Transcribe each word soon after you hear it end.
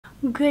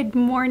Good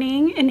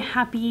morning and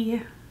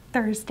happy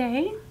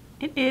Thursday.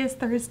 It is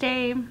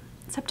Thursday,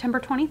 September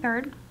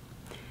 23rd.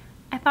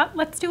 I thought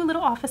let's do a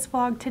little office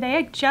vlog today.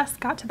 I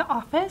just got to the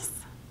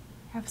office.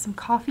 I have some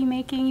coffee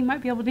making. You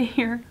might be able to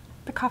hear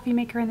the coffee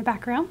maker in the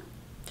background.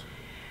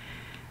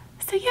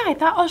 So yeah, I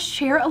thought I'll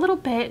share a little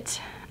bit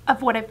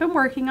of what I've been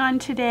working on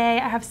today.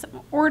 I have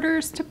some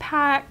orders to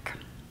pack,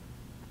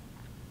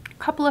 a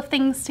couple of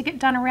things to get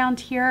done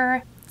around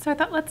here. So I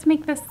thought let's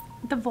make this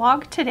the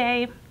vlog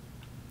today.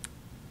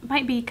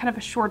 Might be kind of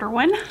a shorter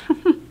one,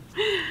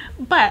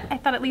 but I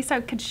thought at least I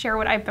could share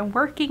what I've been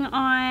working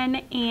on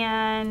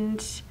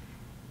and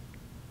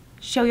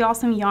show y'all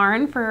some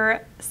yarn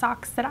for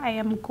socks that I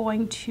am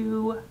going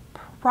to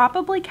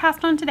probably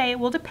cast on today. It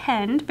will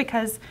depend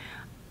because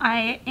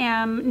I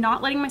am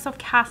not letting myself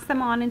cast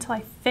them on until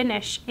I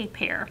finish a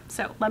pair.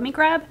 So let me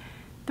grab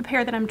the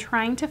pair that I'm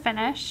trying to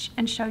finish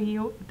and show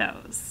you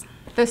those.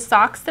 The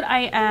socks that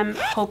I am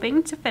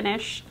hoping to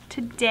finish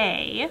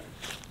today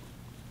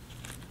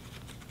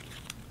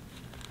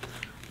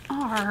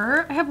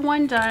I have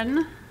one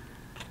done.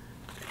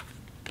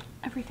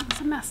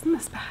 Everything's a mess in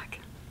this bag.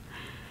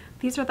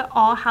 These are the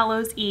All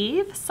Hallows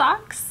Eve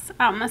socks.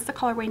 That's the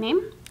colorway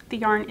name. The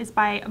yarn is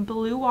by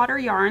Blue Water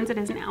Yarns. It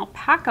is an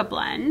alpaca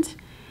blend.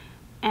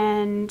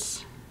 And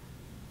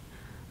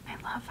I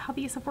love how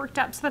these have worked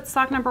out. So that's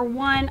sock number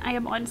 1. I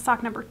am on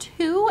sock number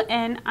 2,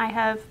 and I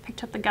have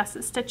picked up the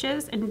gusset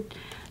stitches and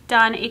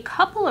done a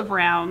couple of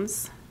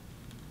rounds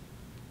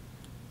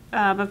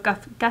of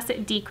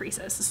gusset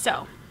decreases.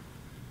 So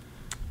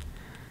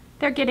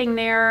they're getting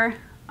there.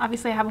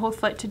 Obviously I have a whole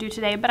foot to do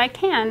today, but I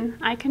can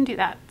do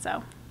that.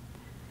 So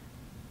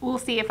we'll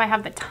see if I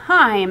have the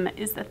time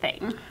is the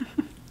thing.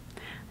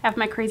 I have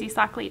my Crazy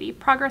Sock Lady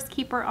Progress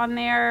Keeper on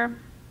there.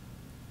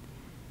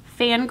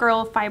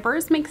 Fangirl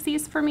Fibers makes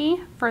these for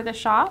me for the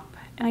shop.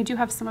 And I do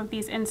have some of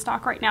these in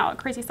stock right now at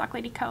Crazy Sock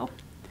Lady Co.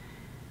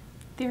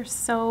 They're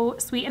so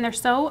sweet and they're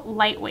so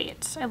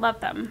lightweight. I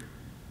love them.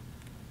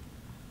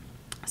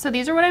 So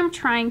these are what I'm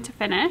trying to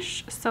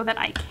finish so that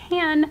I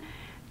can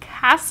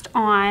cast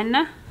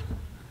on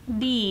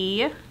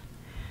the,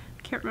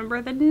 I can't remember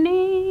the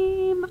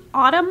name,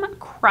 Autumn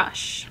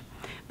Crush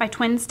by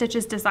Twin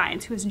Stitches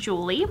Designs, who is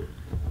Julie.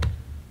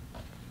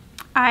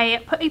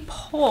 I put a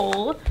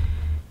poll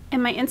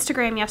in my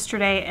Instagram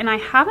yesterday and I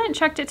haven't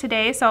checked it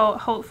today, so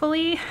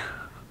hopefully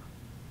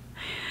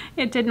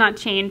it did not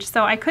change.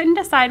 So I couldn't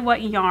decide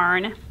what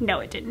yarn, no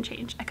it didn't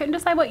change. I couldn't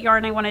decide what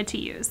yarn I wanted to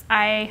use.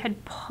 I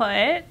had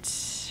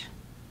put, let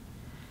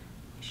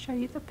me show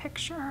you the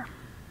picture.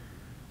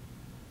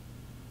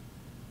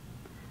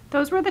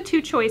 Those were the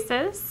two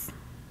choices.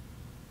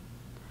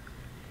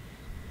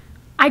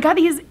 I got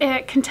these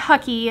at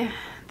Kentucky,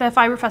 the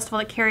Fiber Festival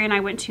that Carrie and I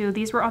went to.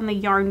 These were on the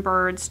Yarn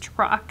Birds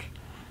truck.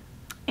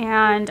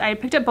 And I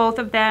picked up both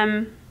of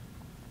them.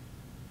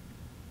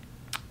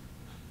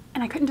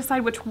 And I couldn't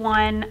decide which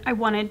one I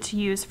wanted to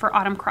use for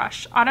Autumn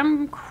Crush.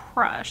 Autumn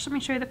Crush, let me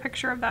show you the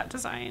picture of that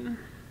design.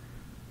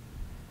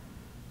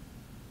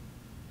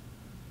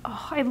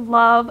 Oh, I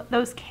love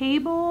those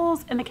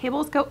cables, and the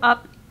cables go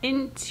up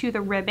into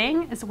the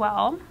ribbing as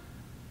well.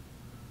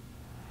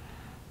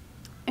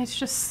 It's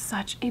just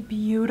such a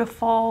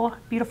beautiful,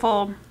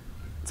 beautiful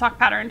sock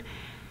pattern.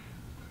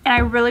 And I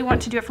really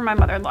want to do it for my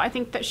mother-in-law. I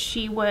think that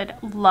she would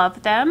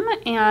love them,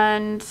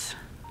 and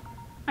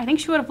I think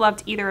she would have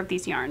loved either of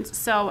these yarns.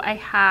 So I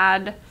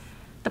had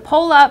the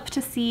poll up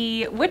to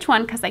see which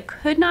one, because I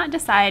could not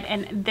decide,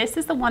 and this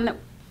is the one that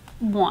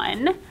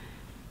won.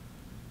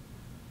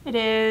 It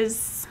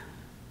is,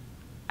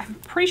 I'm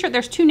pretty sure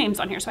there's two names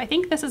on here. So I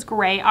think this is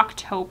Gray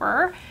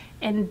October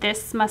and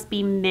this must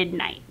be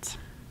Midnight.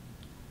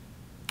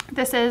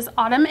 This is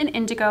Autumn and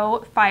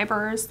Indigo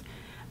Fibers.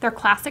 Their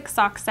classic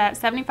sock set,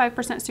 75%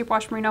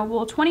 superwash merino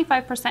wool,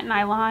 25%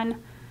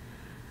 nylon,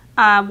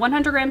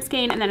 100 gram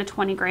skein, and then a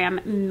 20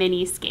 gram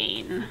mini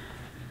skein.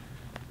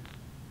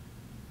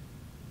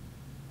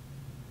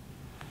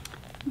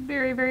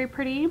 Very, very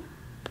pretty.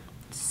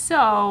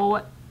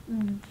 So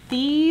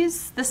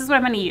this is what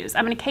I'm going to use.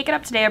 I'm going to cake it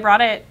up today. I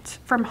brought it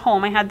from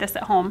home. I had this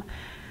at home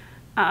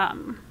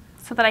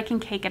so that I can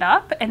cake it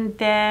up. And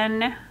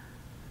then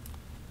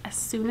as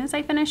soon as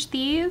I finish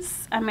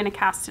these, I'm going to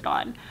cast it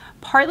on.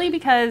 Partly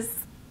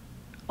because,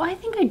 well, I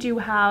think I do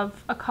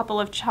have a couple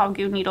of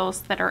ChowGoo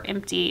needles that are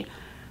empty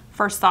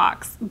for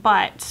socks,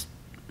 but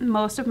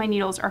most of my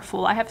needles are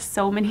full. I have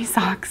so many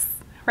socks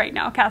right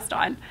now cast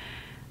on.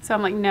 So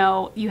I'm like,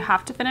 no, you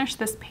have to finish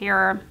this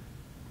pair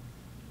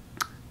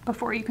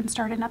before you can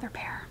start another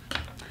pair.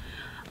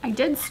 I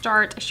did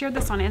start, I shared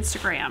this on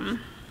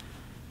Instagram.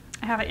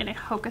 I have it in a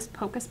Hocus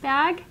Pocus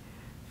bag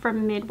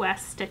from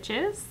Midwest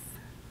Stitches.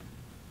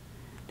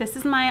 This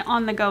is my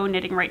on-the-go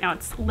knitting right now.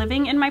 It's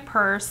living in my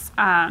purse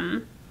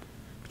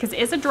because it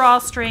is a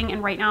drawstring,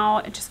 and right now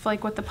I just feel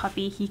like with the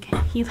puppy,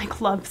 he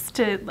like loves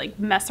to like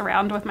mess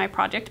around with my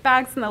project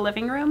bags in the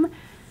living room.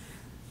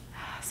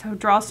 So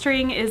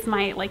drawstring is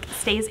my, like,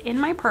 stays in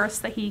my purse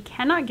that he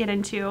cannot get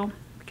into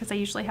because I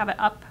usually have it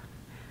up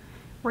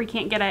where he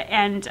can't get it,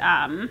 and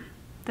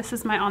this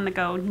is my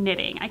on-the-go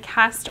knitting. I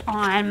cast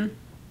on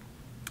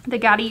the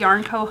Gaddy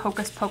Yarn Co.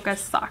 Hocus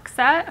Pocus sock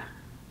set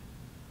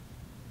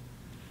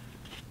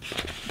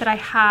that I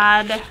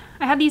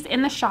had these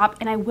in the shop,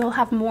 and I will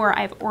have more.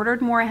 I've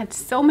ordered more. I had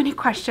so many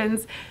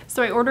questions,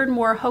 so I ordered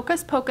more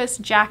Hocus Pocus,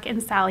 Jack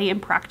and Sally,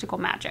 and Practical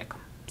Magic.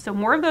 So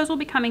more of those will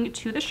be coming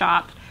to the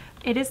shop.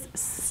 It is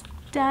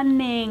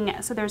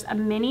stunning. So there's a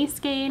mini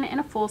skein and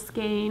a full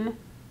skein.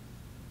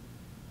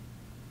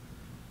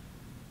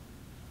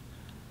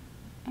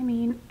 I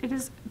mean, it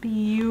is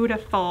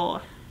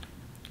beautiful.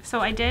 So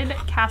I did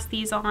cast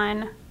these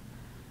on,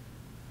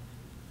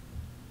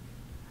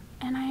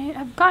 and I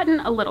have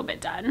gotten a little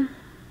bit done.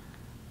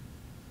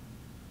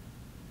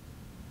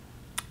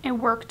 I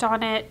worked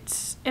on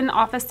it in the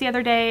office the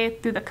other day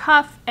through the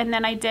cuff, and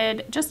then I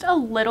did just a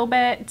little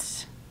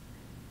bit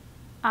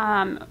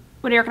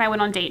when Eric and I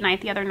went on date night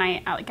the other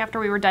night, like after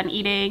we were done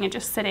eating and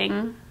just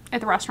sitting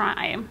at the restaurant,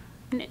 I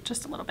knit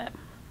just a little bit.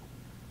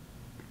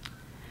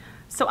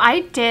 So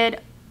I've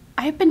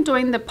been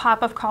doing the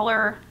pop of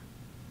color,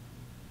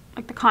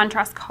 like the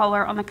contrast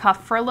color on the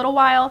cuff for a little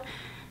while.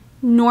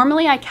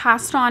 Normally I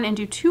cast on and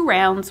do 2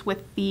 rounds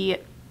with the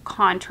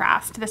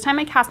contrast. This time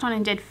I cast on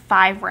and did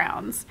 5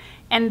 rounds.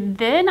 And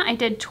then I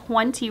did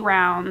 20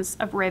 rounds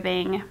of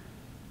ribbing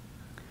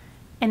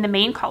in the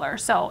main color.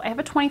 So I have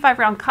a 25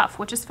 round cuff,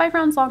 which is 5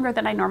 rounds longer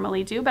than I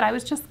normally do, but I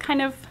was just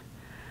kind of,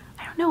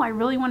 I don't know, I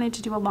really wanted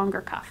to do a longer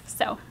cuff.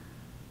 So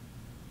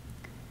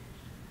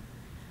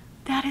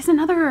that is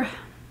another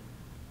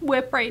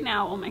whip right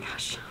now. Oh my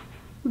gosh.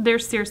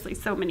 There's seriously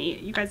so many.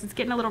 You guys, it's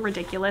getting a little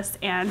ridiculous,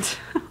 and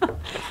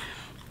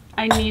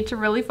I need to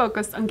really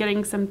focus on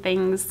getting some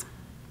things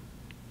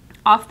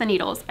off the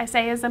needles. I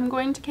say as I'm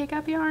going to cake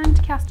up yarn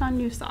to cast on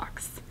new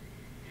socks.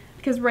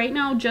 Because right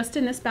now, just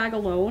in this bag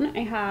alone,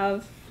 I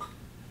have,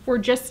 for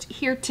just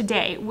here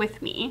today with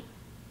me,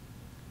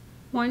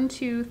 1,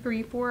 2,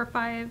 3, 4,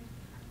 5,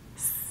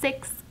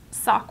 6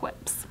 sock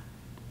whips.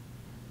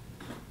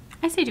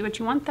 I say do what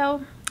you want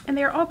though, and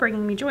they're all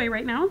bringing me joy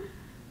right now.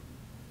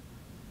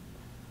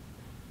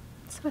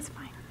 So it's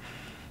fine.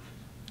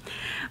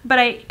 But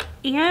I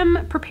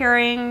am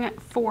preparing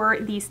for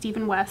the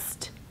Stephen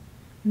West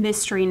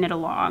mystery knit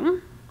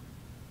along.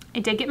 I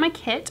did get my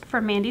kit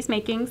from Mandy's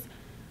Makings.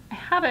 I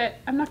have it.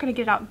 I'm not going to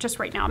get it out just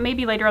right now.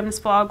 Maybe later on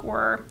this vlog,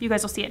 or you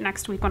guys will see it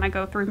next week when I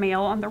go through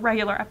mail on the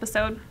regular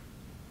episode.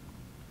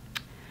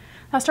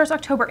 That starts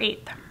October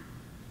 8th.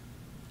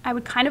 I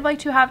would kind of like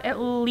to have at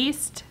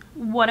least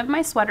one of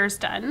my sweaters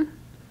done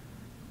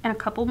and a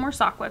couple more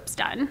sock whips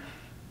done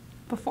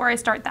before I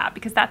start that,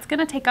 because that's going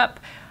to take up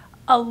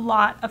a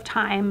lot of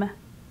time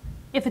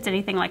if it's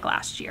anything like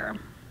last year,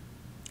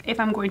 if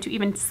I'm going to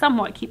even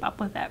somewhat keep up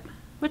with it,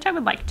 which I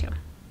would like to.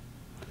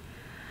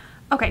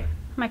 Okay,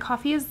 my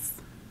coffee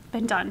has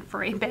been done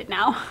for a bit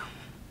now,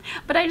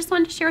 but I just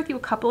wanted to share with you a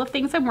couple of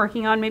things I'm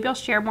working on. Maybe I'll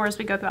share more as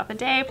we go throughout the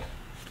day.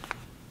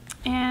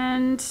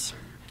 And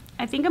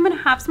I think I'm going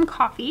to have some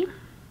coffee,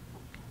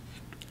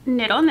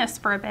 knit on this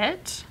for a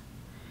bit,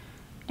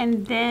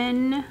 and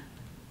then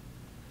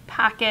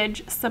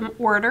package some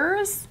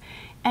orders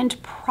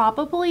and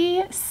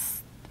probably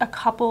a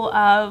couple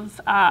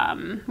of,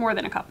 more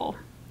than a couple,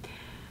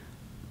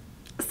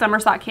 summer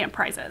sock camp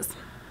prizes.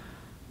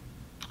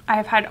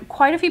 I've had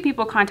quite a few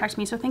people contact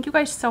me, so thank you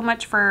guys so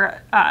much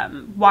for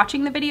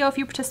watching the video if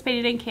you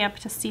participated in camp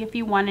to see if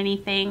you won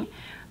anything.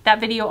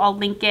 That video, I'll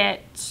link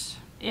it.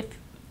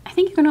 I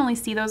think you can only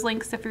see those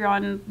links if you're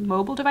on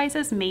mobile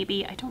devices,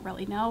 maybe, I don't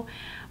really know.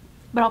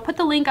 But I'll put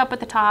the link up at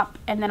the top,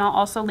 and then I'll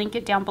also link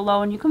it down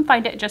below, and you can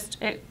find it just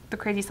at the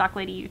Crazy Sock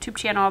Lady YouTube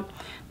channel,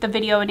 the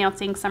video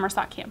announcing Summer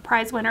Sock Camp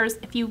prize winners.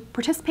 If you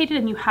participated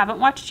and you haven't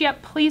watched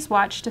yet, please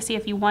watch to see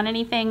if you won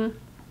anything.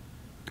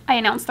 I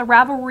announced the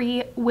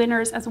Ravelry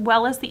winners as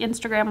well as the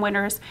Instagram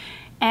winners,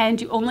 and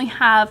you only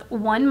have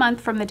 1 month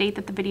from the date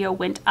that the video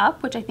went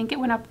up, which I think it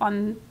went up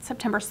on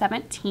September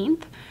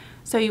 17th.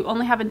 So you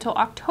only have until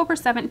October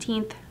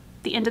 17th,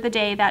 the end of the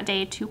day, that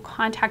day, to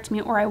contact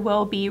me, or I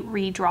will be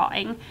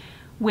redrawing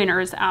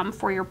winners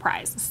for your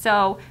prize.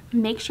 So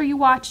make sure you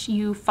watch,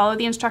 you follow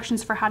the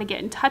instructions for how to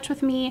get in touch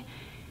with me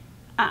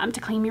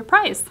to claim your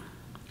prize.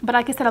 But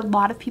like I said, a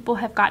lot of people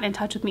have gotten in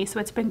touch with me, so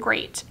it's been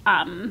great.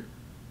 I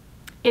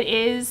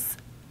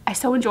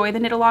so enjoy the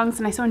knit alongs,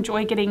 and I so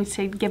enjoy getting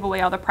to give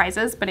away all the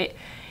prizes, but it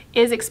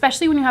is,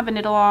 especially when you have a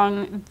knit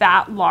along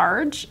that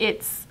large,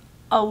 it's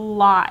a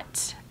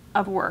lot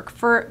of work.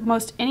 For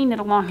most any knit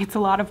along, it's a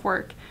lot of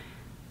work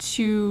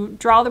to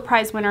draw the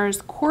prize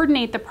winners,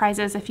 coordinate the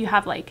prizes. If you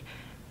have like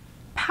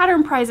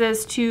pattern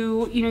prizes,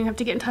 to, you know, you have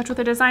to get in touch with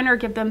a designer,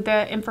 give them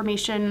the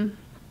information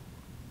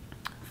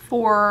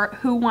for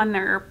who won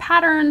their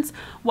patterns,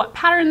 what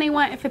pattern they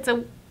want, if it's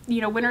a,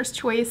 you know, winner's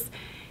choice.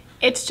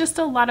 It's just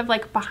a lot of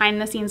like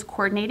behind the scenes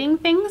coordinating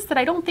things that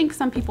I don't think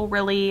some people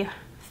really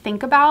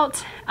think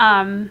about.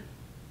 And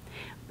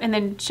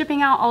then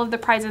shipping out all of the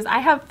prizes. I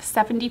have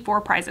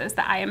 74 prizes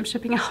that I am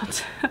shipping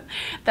out.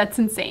 That's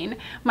insane.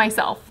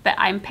 Myself, that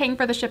I'm paying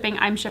for the shipping,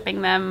 I'm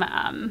shipping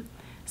them.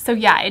 So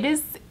yeah,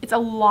 it's a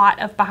lot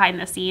of behind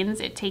the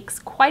scenes. It takes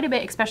quite a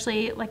bit,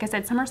 especially, like I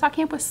said, summer sock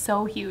camp was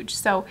so huge.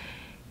 So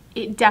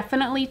it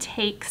definitely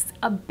takes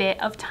a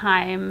bit of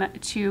time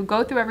to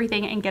go through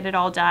everything and get it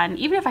all done.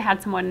 Even if I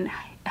had someone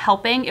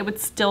helping, it would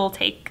still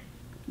take,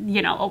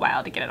 you know, a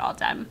while to get it all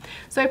done.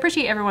 So I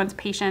appreciate everyone's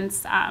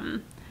patience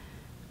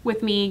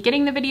with me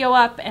getting the video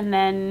up, and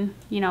then,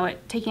 you know,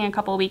 it taking a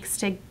couple of weeks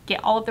to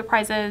get all of the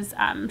prizes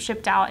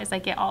shipped out as I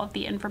get all of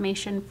the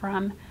information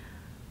from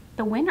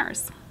the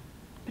winners.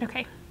 But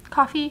okay,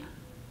 coffee,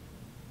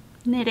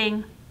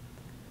 knitting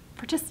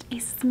for just a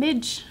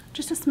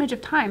smidge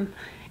of time,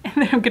 and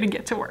then I'm gonna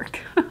get to work.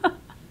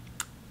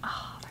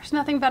 Oh, there's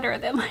nothing better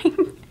than like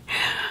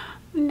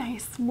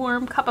nice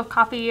warm cup of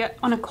coffee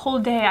on a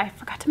cold day. I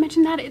forgot to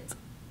mention that it's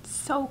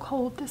so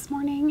cold this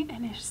morning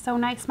and it's so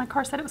nice. My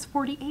car said it was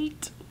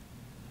 48.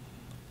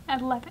 I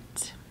love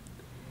it.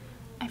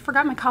 I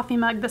forgot my coffee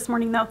mug this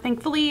morning though.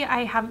 Thankfully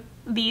I have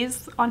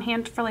these on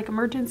hand for like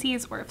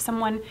emergencies, or if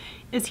someone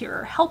is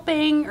here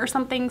helping or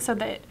something, so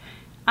that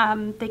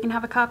they can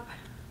have a cup.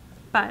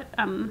 But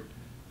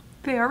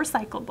they are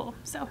recyclable,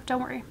 so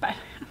don't worry. But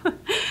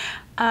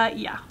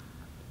yeah,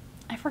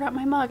 I forgot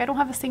my mug. I don't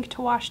have a sink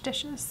to wash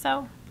dishes,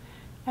 so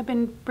I've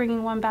been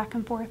bringing one back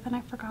and forth and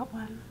I forgot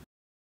one.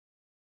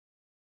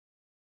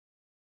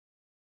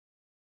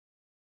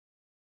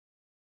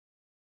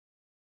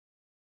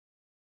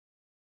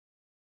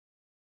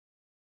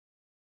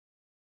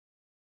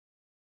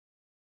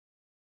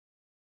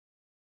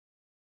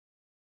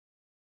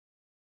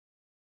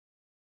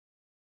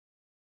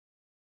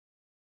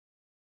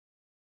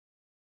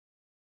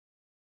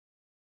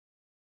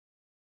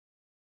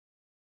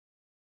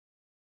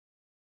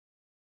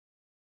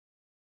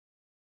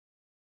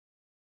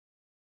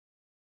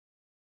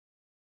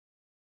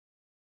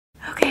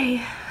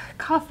 Okay,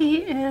 coffee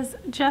is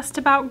just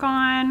about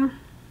gone.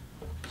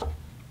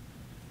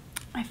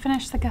 I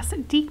finished the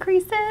gusset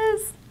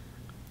decreases.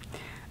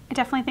 I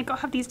definitely think I'll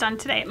have these done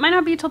today. It might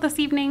not be till this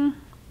evening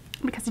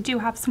because I do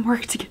have some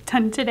work to get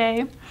done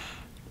today,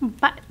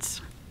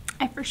 but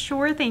I for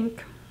sure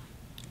think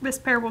this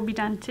pair will be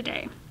done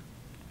today.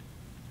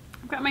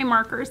 I've got my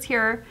markers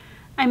here.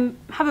 I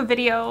have a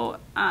video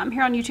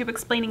here on YouTube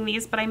explaining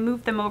these, but I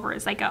move them over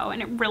as I go,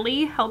 and it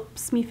really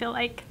helps me feel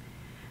like,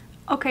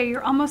 okay,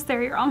 you're almost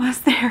there,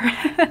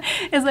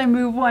 as I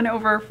move one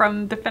over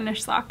from the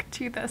finished sock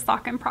to the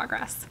sock in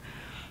progress.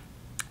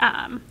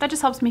 That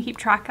just helps me keep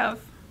track of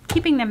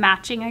keeping them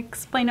matching. I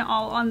explain it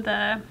all on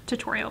the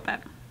tutorial,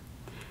 but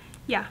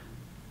yeah,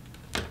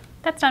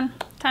 that's done.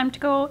 Time to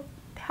go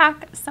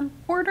pack some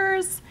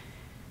orders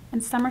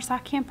and summer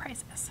sock camp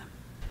prizes.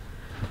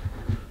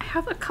 I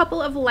have a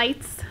couple of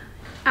lights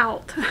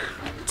out,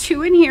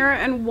 2 in here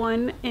and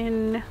 1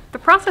 in the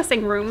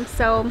processing room,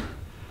 so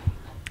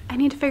I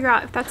need to figure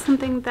out if that's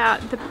something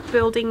that the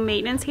building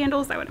maintenance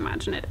handles. I would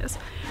imagine it is.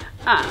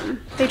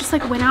 They just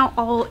like went out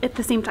all at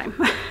the same time.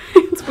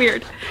 It's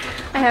weird.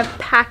 I have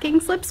packing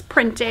slips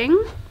printing.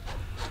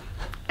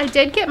 I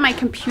did get my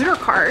computer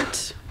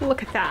cart.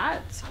 Look at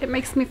that. It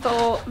makes me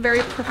feel very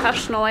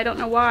professional. I don't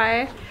know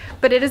why,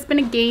 but it has been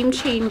a game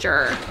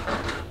changer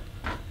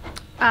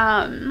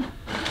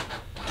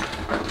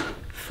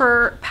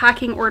for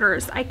packing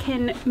orders. I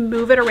can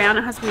move it around.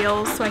 It has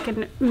wheels, so I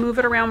can move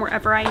it around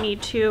wherever I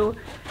need to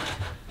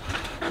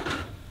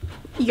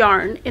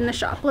yarn in the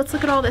shop. Let's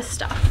look at all this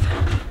stuff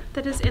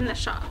that is in the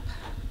shop.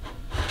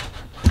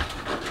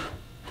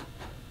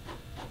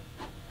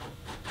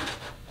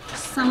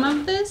 Some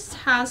of this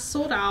has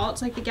sold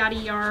out, like the Gaddy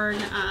yarn,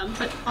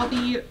 but I'll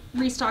be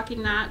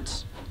restocking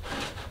that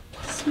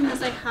as soon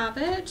as I have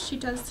it. She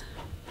does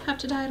have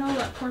to dye it all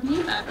up for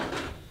me, but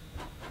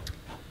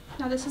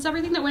now this is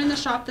everything that went in the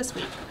shop this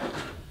week.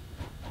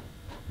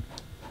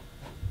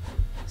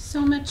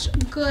 So much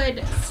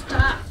good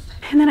stuff.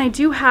 And then I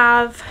do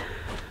have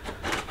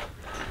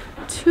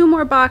 2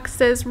 more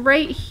boxes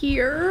right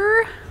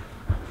here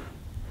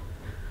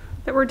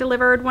that were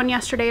delivered, one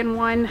yesterday and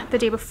one the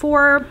day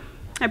before.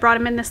 I brought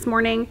them in this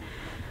morning.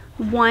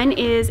 One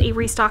is a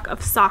restock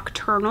of sock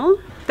turnal.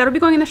 That'll be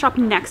going in the shop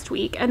next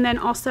week. And then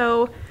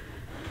also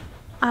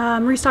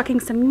restocking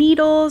some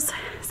needles,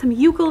 some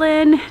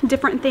eucalyptus,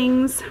 different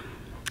things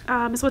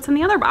is what's in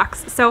the other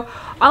box. So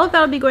all of that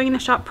will be going in the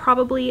shop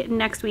probably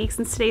next week.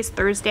 Since today's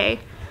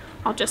Thursday,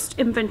 I'll just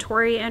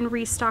inventory and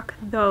restock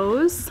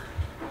those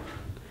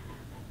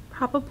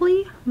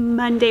probably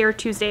Monday or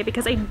Tuesday,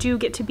 because I do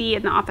get to be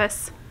in the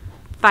office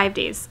 5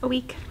 days a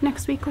week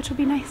next week, which will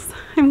be nice.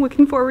 I'm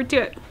looking forward to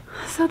it.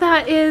 So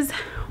that is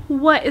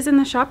what is in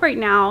the shop right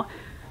now.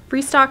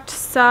 Restocked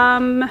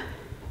some,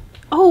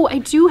 oh, I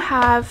do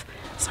have,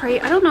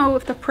 sorry, I don't know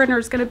if the printer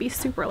is gonna be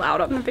super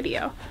loud on the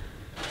video.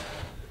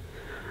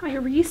 I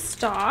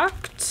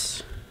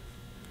restocked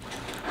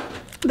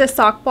the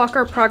sock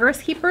blocker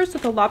progress keepers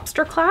with a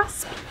lobster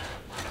clasp.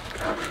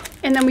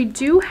 And then we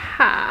do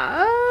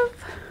have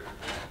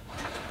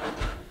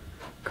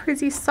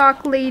Crazy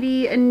Sock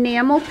Lady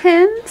enamel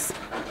pins.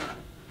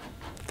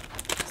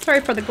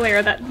 Sorry for the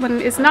glare, that one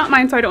is not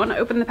mine, so I don't want to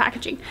open the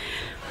packaging.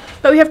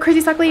 But we have Crazy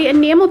Sock Lady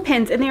enamel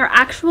pins, and they are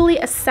actually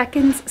a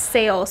seconds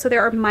sale. So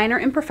there are minor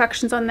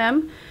imperfections on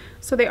them.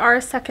 So they are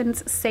a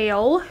seconds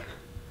sale.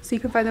 So you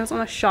can find those on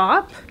the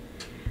shop.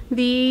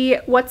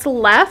 The what's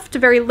left, a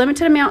very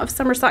limited amount of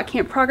Summer Sock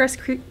Camp Progress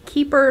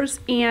Keepers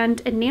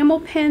and enamel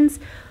pins.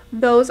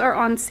 Those are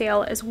on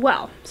sale as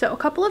well. So a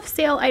couple of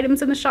sale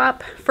items in the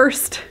shop.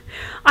 First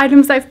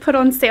items I've put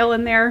on sale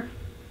in there.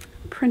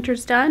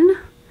 Printer's done.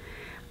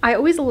 I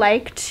always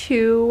like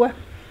to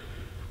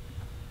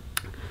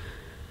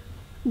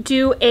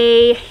do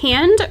a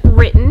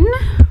handwritten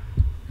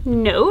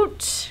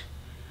note.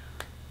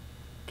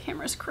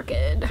 Camera's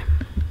crooked.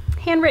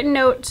 Handwritten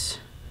note,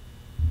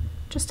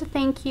 just a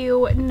thank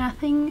you.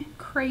 Nothing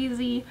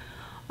crazy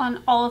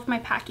on all of my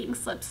packing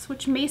slips,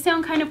 which may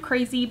sound kind of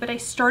crazy, but I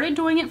started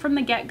doing it from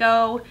the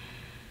get-go.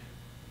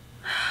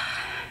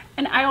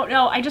 And I don't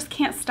know, I just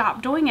can't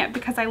stop doing it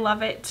because I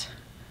love it.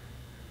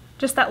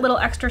 Just that little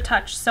extra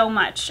touch so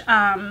much.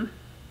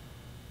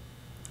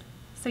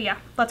 So yeah,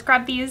 let's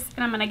grab these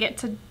and I'm gonna get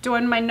to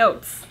doing my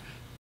notes.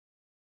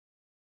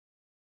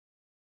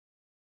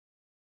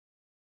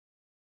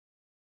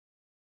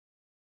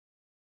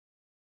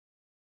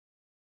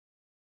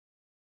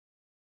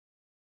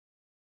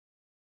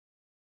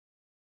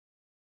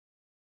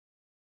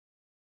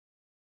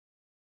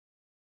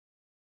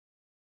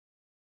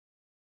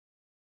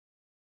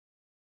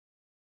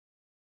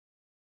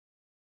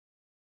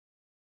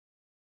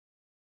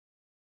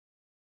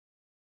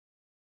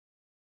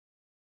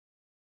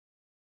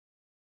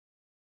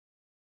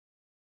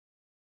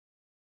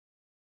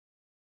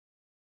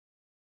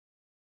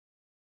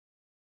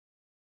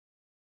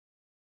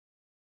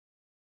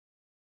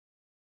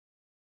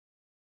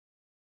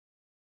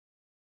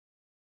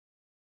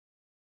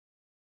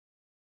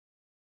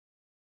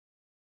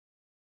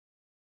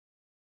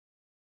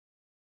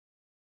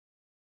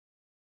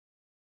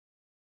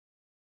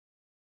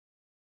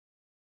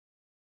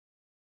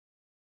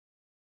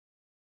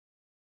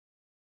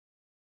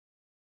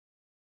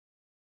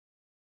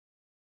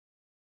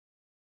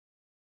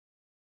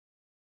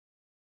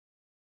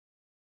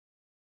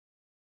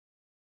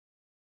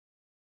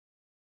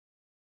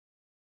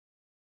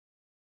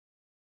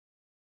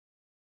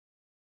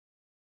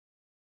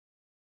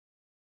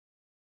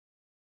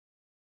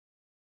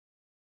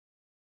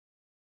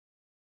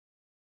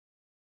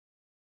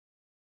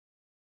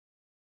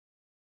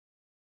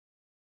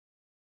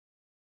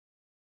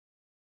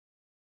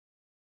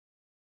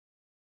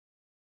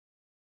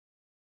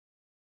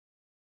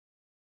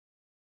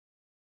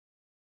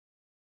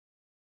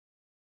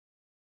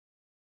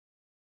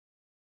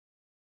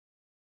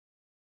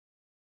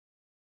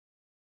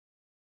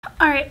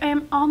 All right, I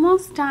am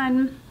almost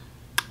done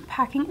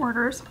packing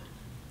orders.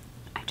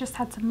 I just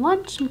had some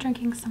lunch. I'm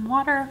drinking some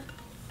water.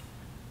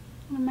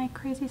 And my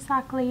Crazy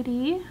Sock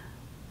Lady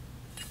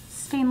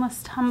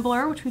stainless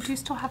tumbler, which we do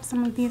still have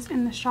some of these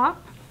in the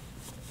shop.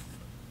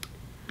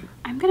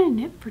 I'm gonna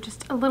knit for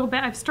just a little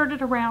bit. I've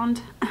started a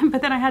round,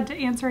 but then I had to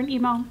answer an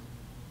email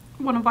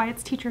one of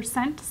Wyatt's teachers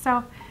sent.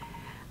 So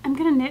I'm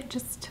gonna knit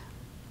just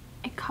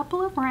a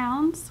couple of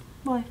rounds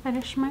while I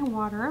finish my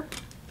water.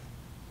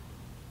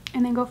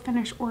 And then go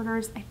finish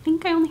orders. I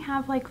think I only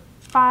have like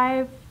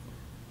 5,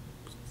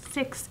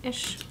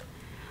 6-ish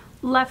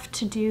left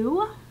to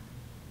do.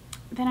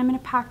 Then I'm gonna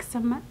pack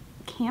some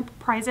camp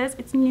prizes.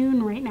 It's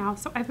noon right now,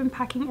 so I've been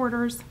packing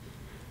orders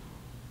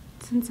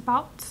since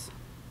about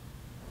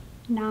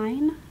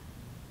 9.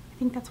 I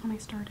think that's when I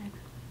started.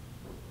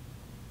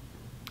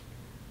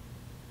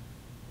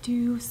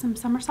 Do some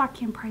summer sock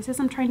camp prizes.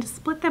 I'm trying to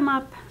split them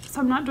up so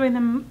I'm not doing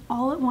them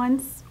all at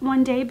once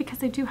one day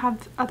because I do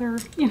have other,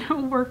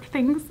 work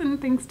things and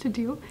things to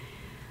do.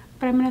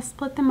 But I'm going to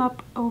split them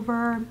up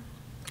over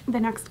the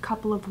next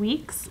couple of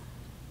weeks.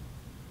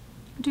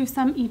 Do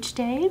some each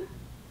day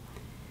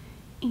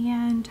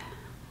and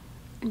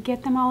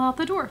get them all out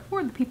the door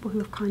for the people who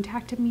have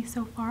contacted me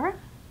so far.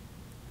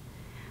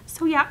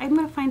 So yeah, I'm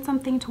going to find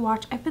something to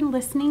watch. I've been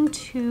listening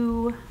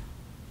to,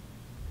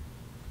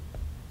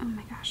 oh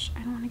my gosh, I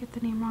don't want to get the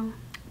name wrong.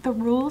 The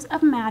Rules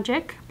of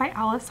Magic by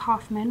Alice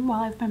Hoffman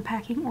while I've been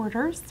packing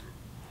orders.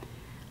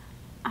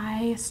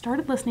 I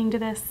started listening to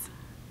this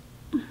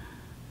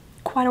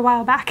quite a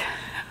while back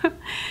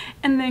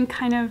and then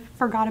kind of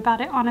forgot about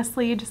it.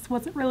 Honestly, just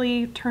wasn't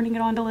really turning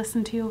it on to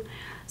listen to.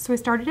 So I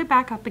started it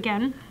back up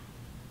again.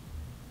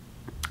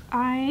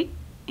 I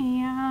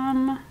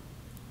am,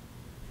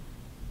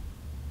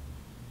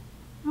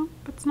 oh,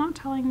 it's not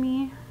telling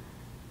me.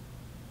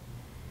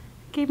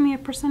 It gave me a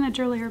percentage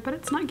earlier, but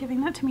it's not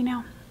giving that to me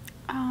now.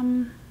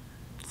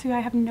 So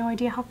I have no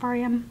idea how far I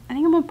am. I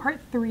think I'm on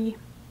part 3.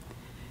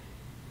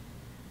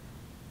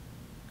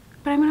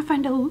 But I'm gonna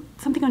find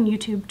something on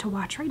YouTube to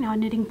watch right now, a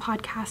knitting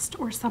podcast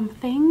or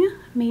something.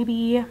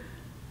 Maybe,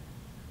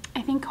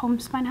 I think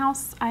Homespun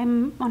House.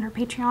 I'm on her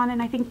Patreon,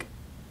 and I think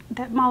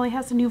that Molly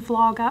has a new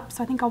vlog up,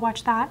 so I think I'll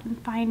watch that and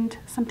find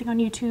something on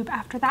YouTube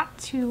after that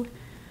to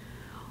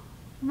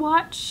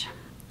watch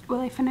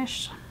while I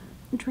finish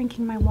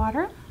drinking my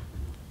water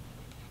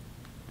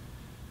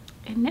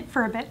and knit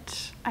for a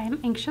bit. I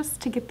am anxious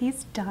to get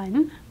these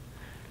done.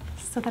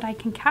 so that I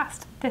can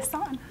cast this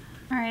on.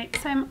 All right,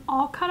 so I'm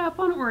all caught up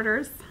on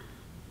orders.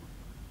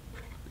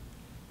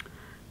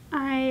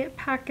 I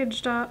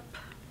packaged up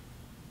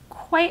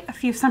quite a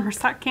few summer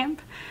sock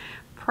camp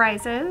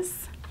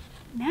prizes.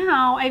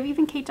 Now I've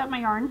even caked up my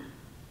yarn,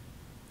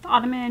 the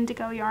Autumn and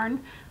Indigo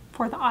yarn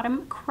for the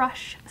Autumn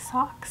Crush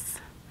socks.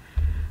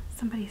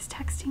 Somebody's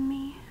texting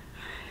me.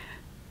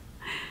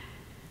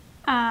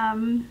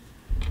 I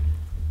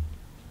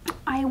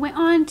went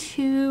on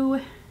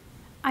to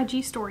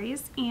IG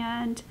stories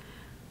and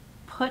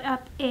put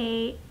up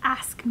a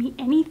Ask Me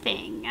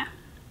Anything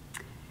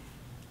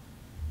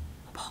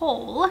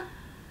poll,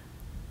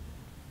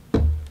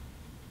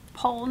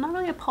 not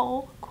really a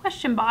poll,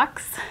 question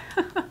box,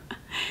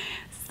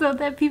 so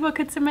that people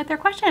could submit their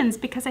questions,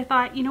 because I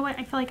thought, you know what,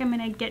 I feel like I'm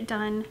gonna get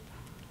done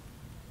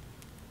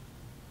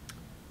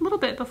a little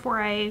bit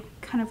before I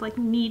kind of like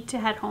need to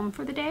head home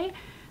for the day,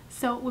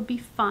 so it would be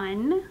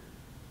fun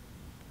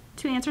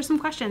to answer some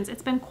questions.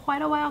 It's been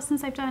quite a while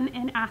since I've done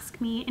an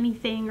Ask Me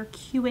Anything or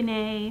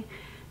Q&A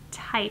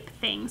type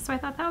thing, so I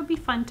thought that would be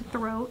fun to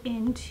throw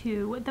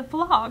into the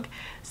vlog.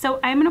 So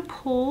I'm gonna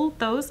pull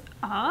those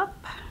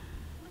up,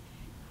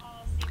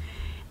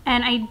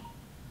 and I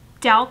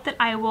doubt that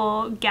I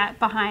will get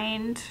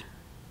through.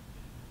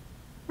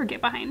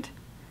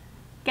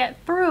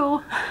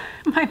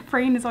 My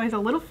brain is always a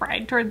little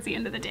fried towards the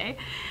end of the day.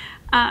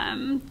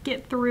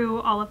 Get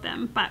through all of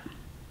them, but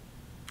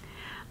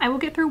I will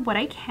get through what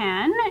I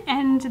can,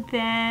 and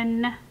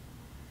then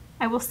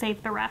I will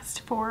save the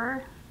rest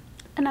for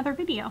another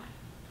video.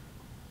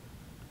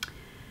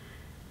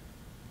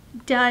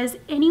 Does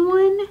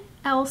anyone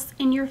else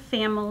in your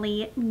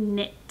family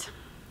knit?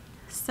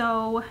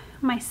 So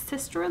my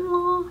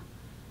sister-in-law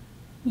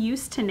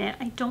used to knit.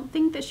 I don't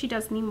think that she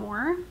does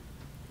anymore.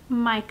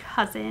 My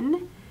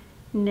cousin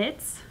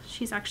knits.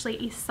 She's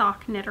actually a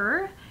sock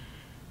knitter.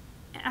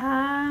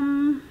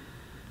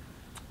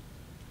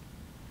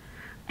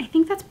 I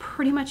think that's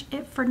pretty much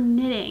it for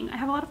knitting. I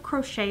have a lot of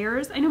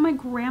crocheters. I know my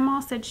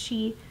grandma said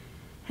she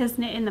has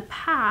knit in the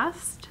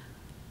past,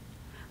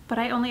 but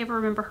I only ever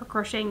remember her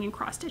crocheting and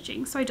cross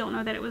stitching, so I don't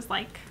know that it was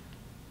like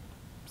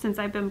since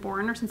I've been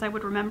born or since I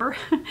would remember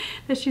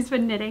that she's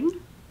been knitting.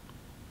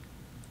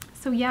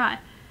 So yeah,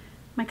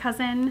 my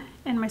cousin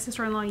and my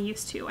sister-in-law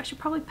used to. I should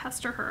probably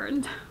pester her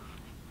and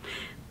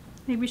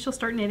maybe she'll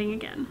start knitting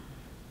again.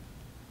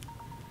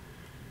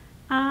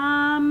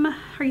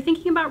 Are you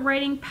thinking about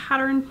writing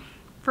pattern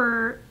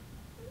for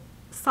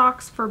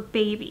socks for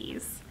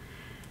babies?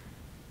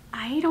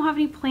 I don't have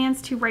any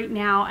plans to right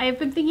now. I've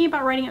been thinking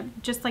about writing up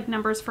just like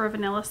numbers for a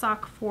vanilla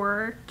sock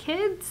for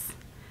kids.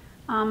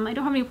 I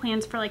don't have any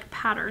plans for like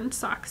patterned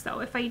socks though.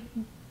 If I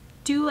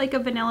do like a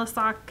vanilla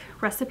sock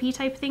recipe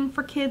type thing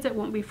for kids, it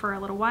won't be for a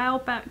little while,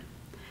 but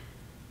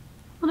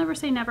I'll never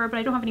say never, but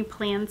I don't have any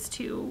plans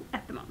to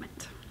at the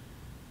moment.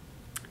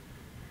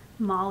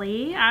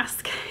 Molly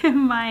asked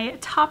my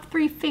top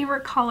 3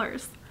 favorite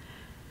colors.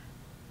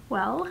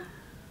 Well,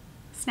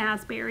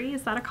 Snazberry,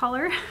 is that a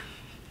color?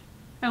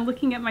 I'm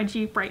looking at my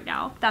Jeep right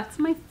now. That's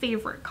my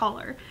favorite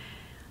color.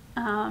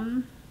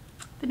 The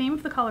name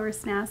of the color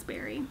is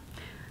Snazberry.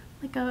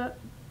 Like a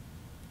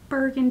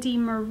burgundy,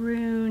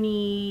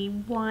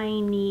 maroony,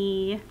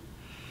 winey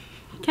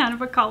kind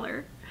of a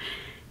color.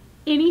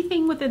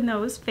 Anything within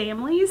those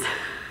families,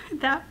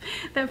 that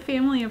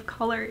family of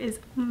color is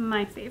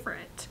my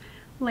favorite.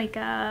 Like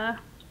a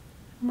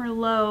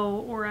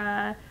Merlot or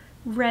a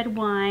red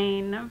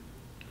wine,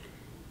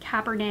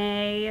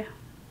 Cabernet.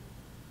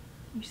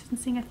 You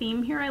sensing a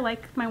theme here? I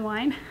like my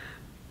wine.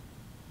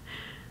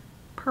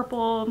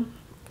 Purple,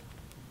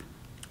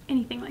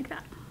 anything like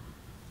that.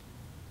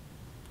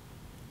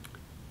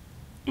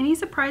 Any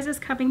surprises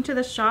coming to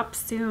the shop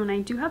soon?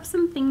 I do have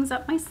some things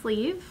up my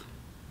sleeve.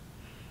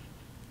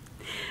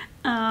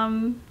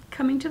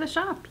 Coming to the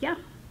shop, yeah,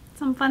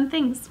 some fun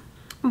things.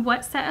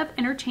 What set of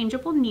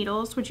interchangeable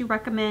needles would you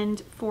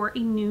recommend for a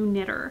new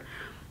knitter?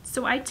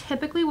 So I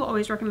typically will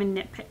always recommend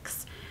knit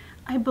picks.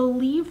 I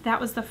believe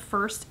that was the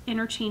first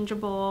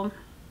interchangeable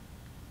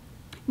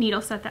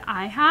needle set that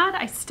I had.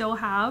 I still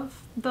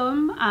have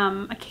them.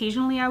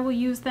 Occasionally I will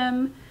use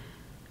them.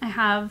 I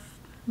have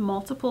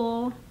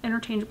multiple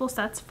interchangeable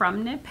sets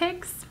from knit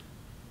picks.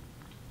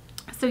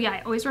 So yeah,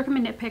 I always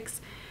recommend knit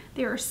picks.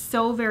 They are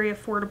so very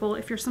affordable.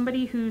 If you're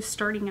somebody who's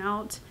starting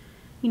out,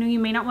 you know, you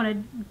may not want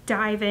to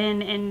dive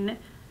in and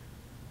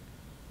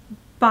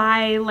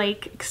buy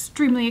like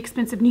extremely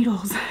expensive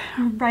needles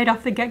right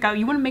off the get-go.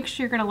 You want to make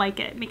sure you're going to like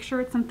it. Make sure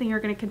it's something you're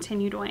going to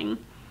continue doing.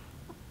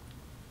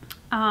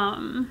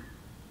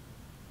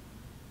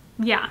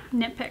 Yeah,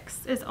 knit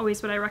picks is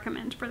always what I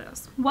recommend for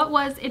those. What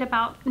was it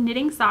about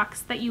knitting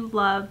socks that you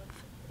love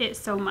it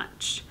so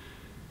much?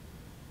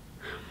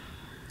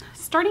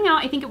 Starting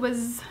out, I think it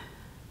was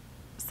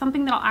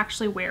something that I'll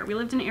actually wear. We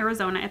lived in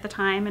Arizona at the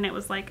time, and it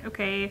was like,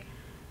 okay,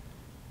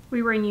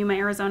 we were in Yuma,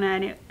 Arizona,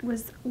 and it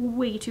was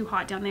way too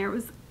hot down there. It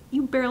was,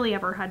 you barely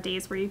ever had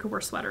days where you could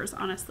wear sweaters,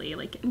 honestly,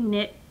 like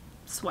knit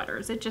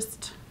sweaters. It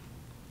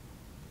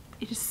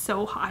is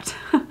so hot.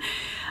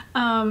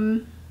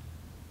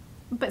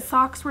 but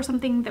socks were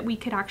something that we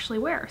could actually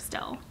wear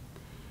still.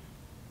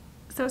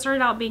 So it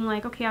started out being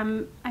like, okay,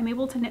 I'm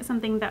able to knit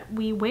something that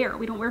we wear.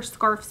 We don't wear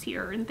scarves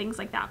here and things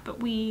like that, but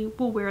we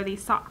will wear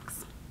these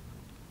socks.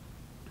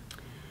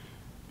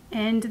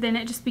 And then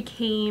it just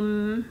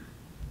became,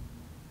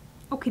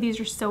 okay, these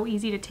are so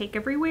easy to take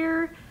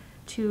everywhere,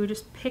 to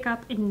just pick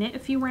up and knit a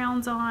few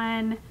rounds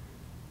on.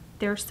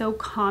 They're so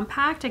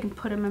compact. I can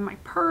put them in my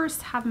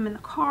purse, have them in the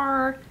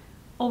car,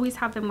 always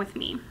have them with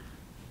me.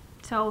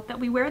 So that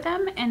we wear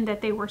them and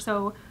that they were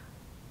so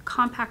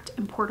compact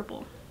and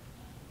portable.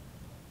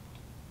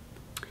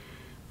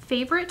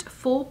 Favorite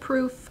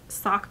foolproof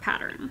sock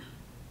pattern?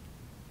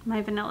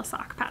 My vanilla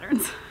sock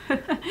patterns.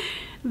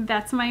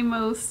 That's my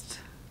most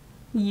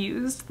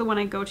used, the one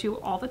I go to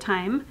all the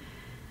time.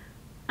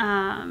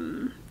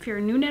 If you're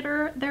a new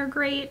knitter, they're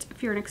great.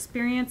 If you're an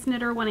experienced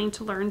knitter wanting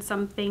to learn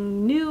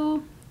something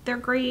new, they're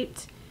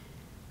great.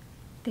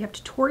 They have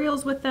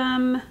tutorials with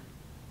them.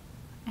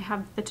 I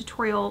have the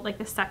tutorial, like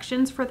the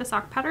sections for the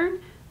sock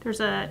pattern. There's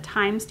a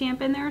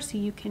timestamp in there so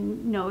you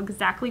can know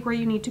exactly where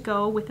you need to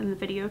go within the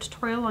video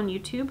tutorial on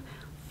YouTube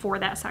for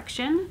that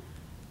section.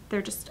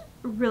 They're just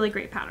really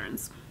great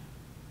patterns.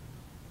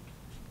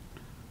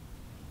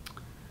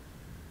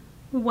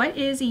 What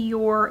is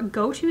your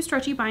go-to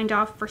stretchy bind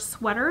off for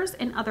sweaters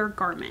and other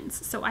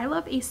garments? So I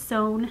love a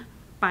sewn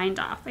bind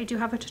off. I do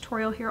have a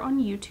tutorial here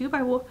on YouTube.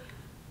 I will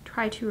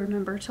try to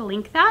remember to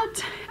link that,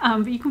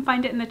 but you can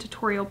find it in the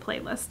tutorial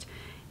playlist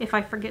if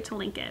I forget to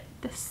link it.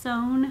 The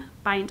sewn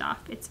bind off.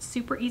 It's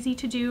super easy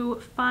to do,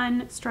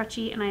 fun,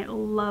 stretchy, and I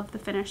love the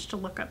finished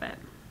look of it.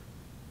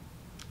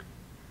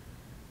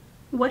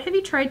 What have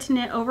you tried to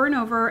knit over and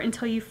over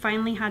until you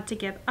finally had to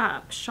give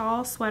up?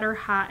 Shawl, sweater,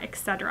 hat,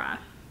 etc.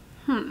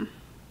 I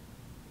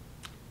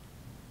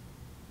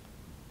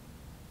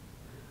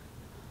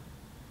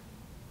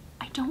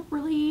don't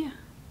really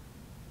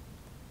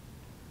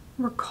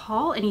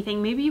recall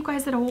anything. Maybe you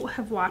guys that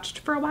have watched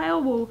for a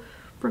while will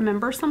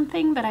remember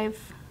something that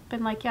I've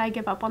been like, yeah, I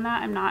give up on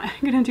that. I'm not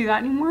gonna do that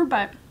anymore,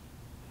 but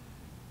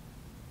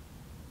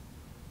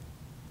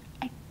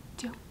I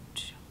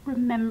don't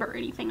remember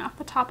anything off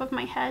the top of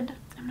my head.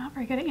 I'm not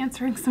very good at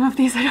answering some of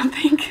these, I don't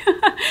think.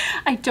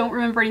 I don't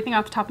remember anything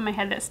off the top of my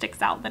head that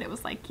sticks out that it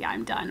was like, yeah,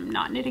 I'm done. I'm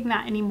not knitting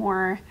that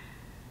anymore.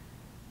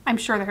 I'm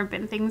sure there have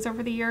been things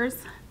over the years,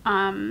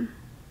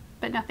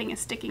 but nothing is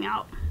sticking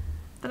out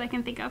that I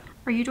can think of.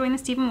 Are you doing the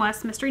Stephen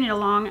West Mystery Knit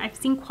Along? I've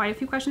seen quite a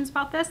few questions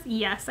about this.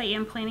 Yes, I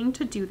am planning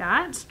to do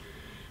that.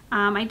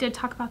 I did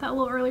talk about that a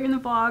little earlier in the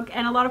vlog,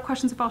 and a lot of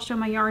questions if I'll show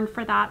my yarn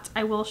for that.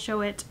 I will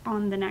show it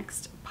on the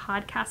next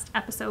podcast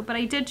episode, but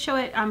I did show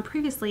it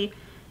previously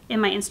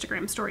in my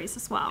Instagram stories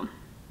as well.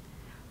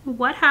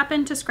 What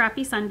happened to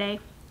Scrappy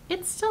Sunday?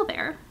 It's still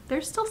there.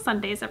 There's still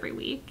Sundays every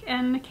week,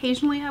 and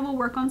occasionally I will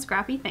work on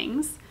scrappy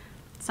things.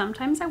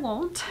 Sometimes I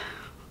won't.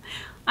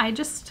 I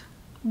just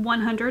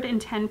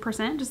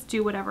 110% just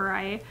do whatever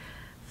I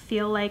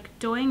feel like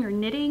doing or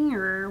knitting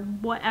or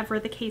whatever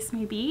the case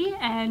may be,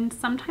 and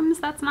sometimes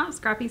that's not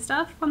scrappy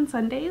stuff on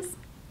Sundays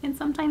and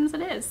sometimes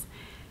it is.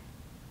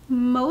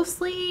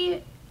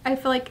 Mostly I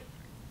feel like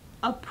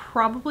I'll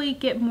probably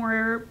get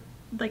more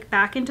like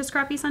back into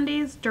scrappy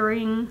Sundays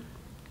during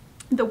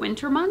the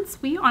winter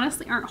months. We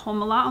honestly aren't home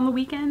a lot on the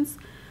weekends.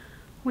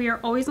 We are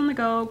always on the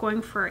go,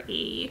 going for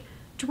a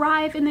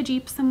drive in the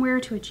Jeep somewhere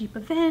to a Jeep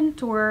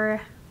event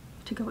or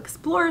to go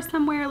explore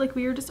somewhere. Like,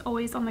 we are just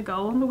always on the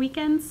go on the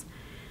weekends.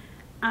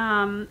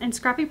 And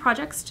scrappy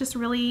projects just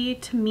really,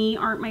 to me,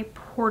 aren't my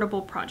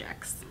portable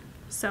projects.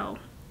 So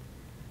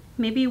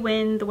maybe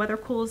when the weather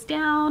cools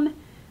down,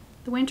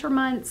 the winter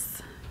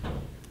months,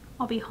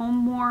 I'll be home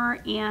more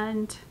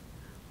and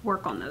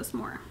work on those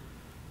more.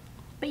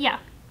 But yeah,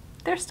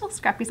 there's still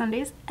scrappy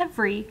Sundays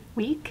every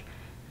week.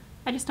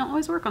 I just don't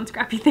always work on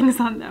scrappy things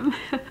on them.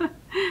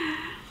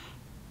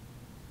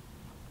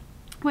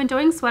 When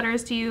doing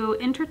sweaters, do you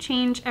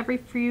interchange every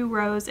few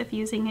rows if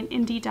using an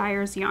indie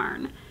dyer's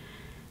yarn?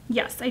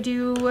 Yes, I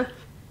do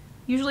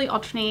usually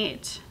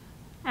alternate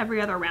every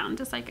other round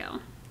as I go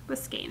with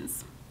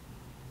skeins.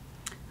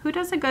 Who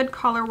does a good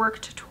collar work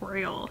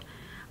tutorial?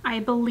 I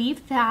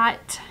believe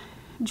that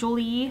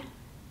Julie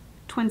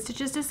Twin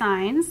Stitches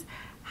Designs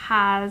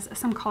has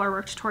some collar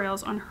work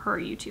tutorials on her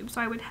YouTube,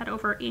 so I would head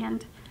over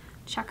and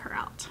check her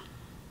out.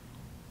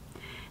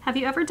 Have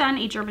you ever done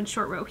a German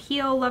short row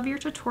heel? Love your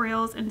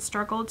tutorials and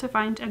struggled to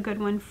find a good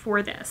one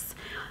for this.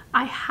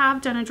 I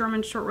have done a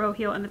German short row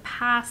heel in the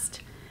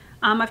past.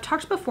 I've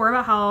talked before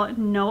about how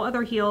no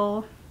other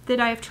heel that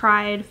I've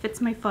tried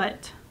fits my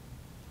foot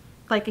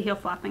like a heel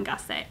flap and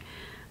gusset.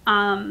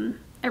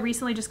 I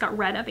recently just got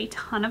rid of a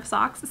ton of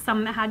socks,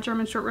 some that had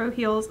German short row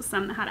heels,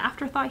 some that had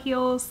afterthought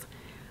heels.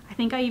 I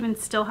think I even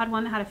still had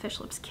one that had a Fish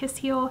Lips Kiss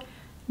heel.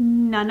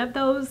 None of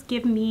those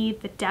give me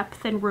the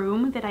depth and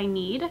room that I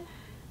need.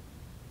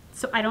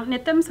 So I don't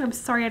knit them, so I'm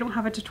sorry I don't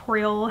have a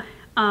tutorial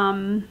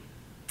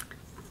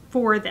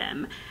for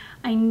them.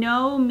 I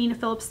know Mina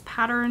Phillips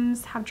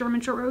Patterns have German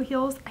short row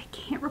heels. I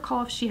can't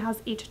recall if she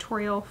has a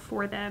tutorial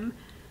for them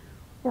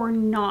or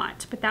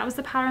not, but that was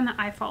the pattern that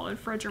I followed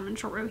for a German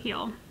short row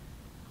heel.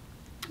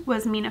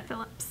 was Mina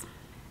Phillips.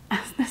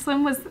 This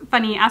one was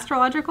funny.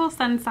 Astrological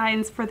sun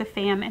signs for the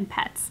fam and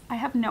pets. I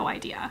have no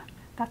idea.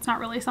 That's not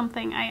really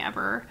something I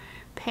ever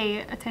pay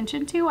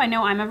attention to. I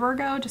know I'm a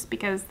Virgo just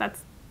because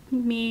that's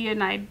me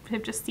and I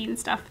have just seen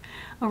stuff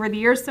over the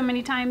years so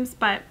many times,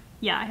 but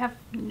yeah, I have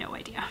no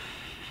idea.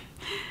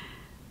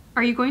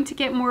 Are you going to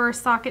get more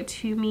Sock It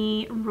To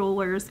Me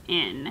rollers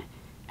in?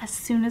 As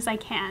soon as I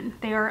can.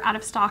 They are out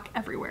of stock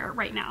everywhere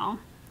right now,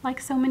 like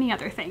so many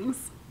other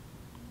things.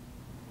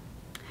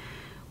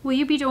 Will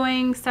you be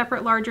doing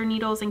separate larger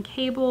needles and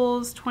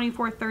cables,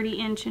 24, 30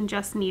 inch and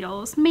just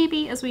needles?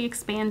 Maybe as we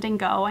expand and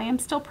go. I am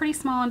still pretty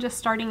small and just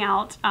starting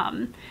out,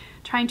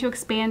 trying to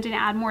expand and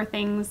add more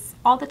things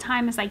all the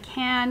time as I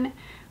can,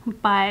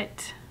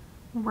 but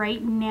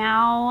right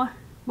now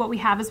what we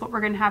have is what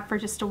we're going to have for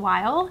just a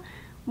while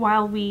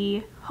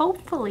we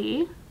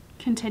hopefully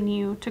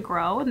continue to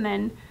grow, and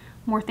then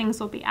more things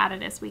will be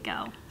added as we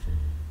go.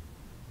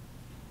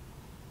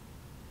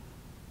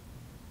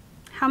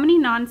 How many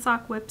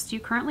non-sock whips do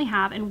you currently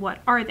have and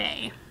what are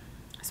they?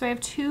 So I have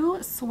 2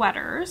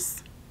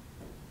 sweaters,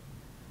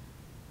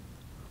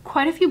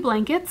 quite a few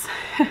blankets,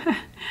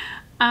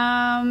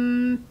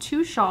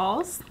 2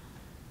 shawls,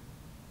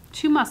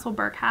 2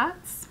 Musselburgh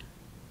hats,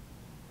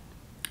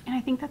 and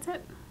I think that's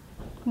it.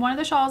 One of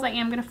the shawls I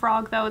am going to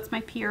frog though, it's my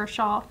Pierre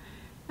shawl,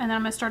 and then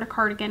I'm going to start a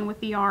cardigan with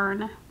the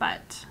yarn,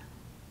 but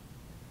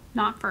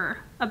not for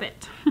a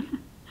bit.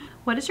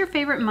 What is your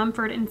favorite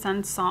Mumford &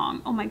 Sons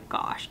song? Oh my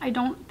gosh, I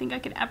don't think I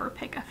could ever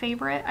pick a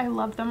favorite. I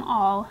love them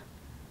all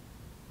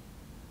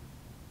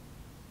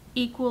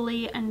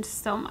equally and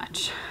so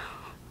much.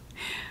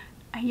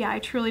 Yeah, I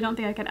truly don't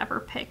think I could ever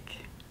pick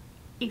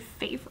a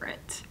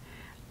favorite.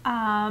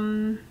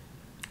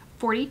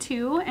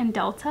 42 and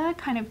Delta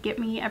kind of get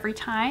me every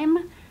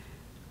time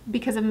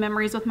because of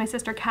memories with my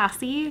sister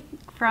Cassie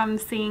from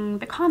seeing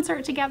the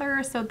concert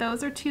together. So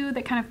those are 2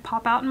 that kind of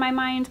pop out in my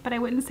mind, but I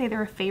wouldn't say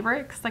they're a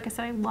favorite because like I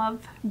said, I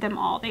love them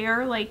all. They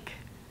are like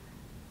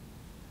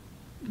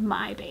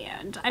my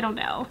band. I don't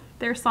know.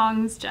 Their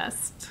songs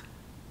just,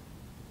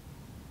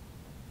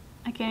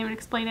 I can't even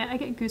explain it. I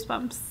get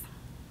goosebumps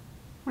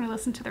when I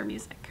listen to their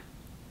music.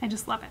 I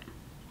just love it.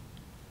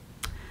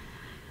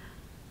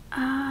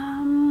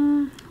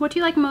 What do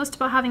you like most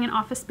about having an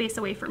office space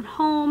away from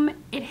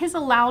home? It has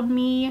allowed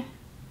me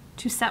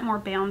to set more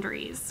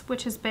boundaries,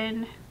 which has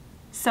been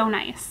so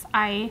nice.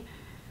 I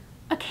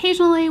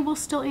occasionally will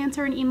still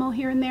answer an email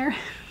here and there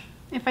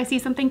if I see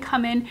something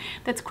come in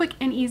that's quick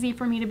and easy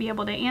for me to be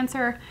able to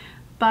answer,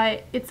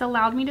 but it's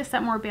allowed me to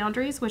set more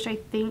boundaries, which I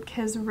think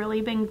has really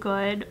been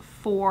good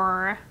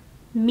for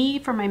me,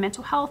 for my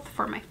mental health,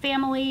 for my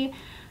family,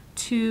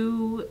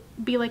 to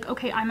be like,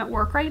 okay, I'm at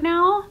work right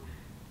now,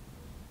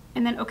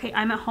 and then okay,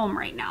 I'm at home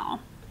right now,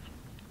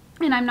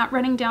 and I'm not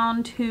running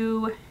down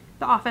to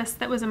the office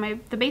that was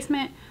in the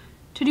basement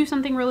to do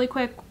something really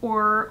quick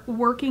or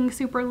working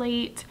super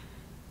late.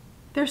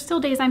 There's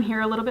still days I'm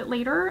here a little bit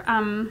later,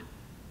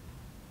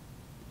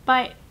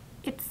 but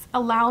it's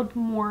allowed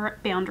more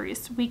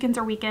boundaries. Weekends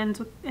are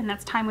weekends, and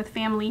that's time with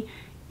family.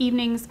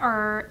 Evenings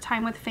are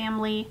time with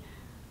family.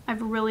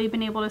 I've really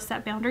been able to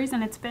set boundaries,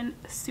 and it's been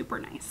super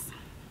nice.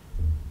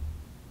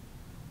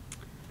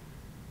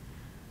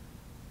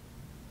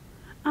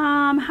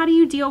 How do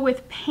you deal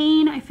with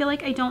pain? I feel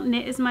like I don't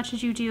knit as much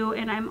as you do,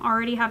 and I'm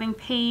already having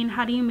pain.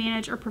 How do you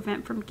manage or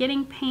prevent from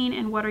getting pain,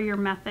 and what are your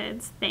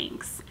methods?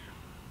 Thanks.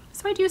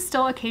 So I do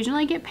still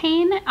occasionally get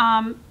pain,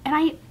 and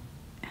I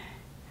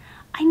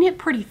knit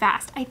pretty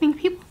fast. I think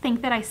people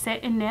think that I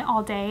sit and knit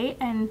all day,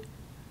 and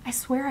I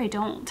swear I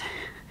don't.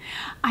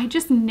 I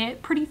just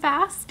knit pretty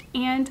fast,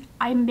 and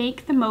I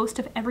make the most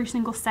of every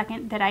single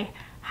second that I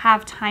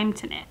have time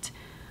to knit.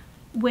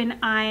 When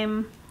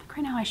I'm,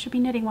 right now I should be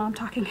knitting while I'm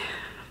talking.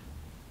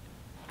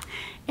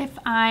 If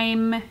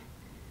I'm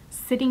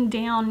sitting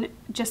down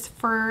just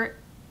for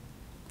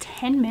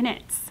 10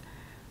 minutes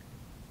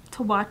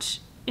to watch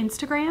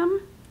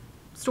Instagram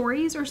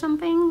stories or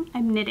something,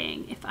 I'm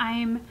knitting. If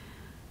I'm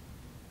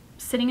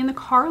sitting in the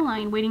car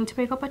line waiting to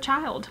pick up a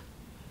child,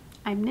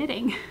 I'm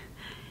knitting.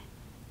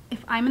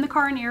 If I'm in the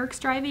car and Eric's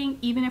driving,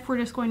 even if we're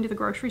just going to the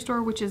grocery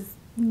store, which is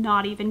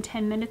not even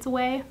 10 minutes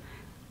away,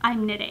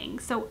 I'm knitting.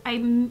 So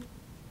I'm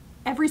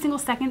every single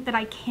second that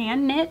I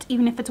can knit,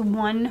 even if it's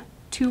 1-2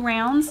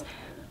 rounds,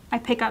 I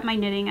pick up my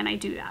knitting and I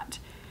do that.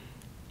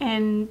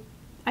 And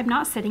I'm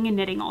not sitting and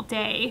knitting all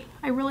day.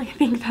 I really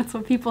think that's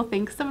what people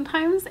think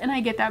sometimes, and I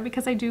get that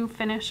because I do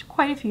finish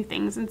quite a few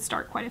things and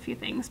start quite a few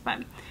things,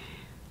 but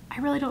I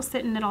really don't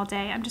sit and knit all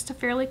day. I'm just a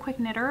fairly quick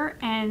knitter,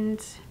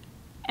 and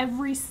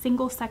every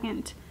single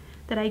second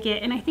that I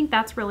get, and I think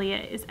that's really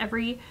it, is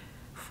every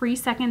free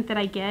second that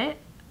I get,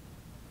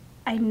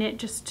 I knit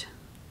just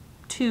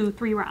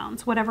 2-3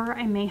 rounds, whatever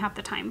I may have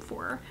the time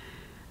for.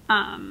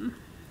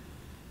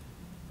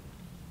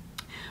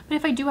 But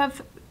if I do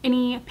have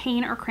any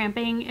pain or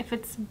cramping, if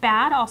it's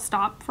bad, I'll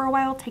stop for a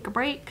while, take a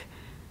break,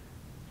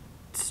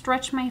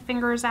 stretch my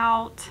fingers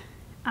out.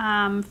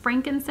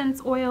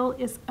 Frankincense oil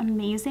is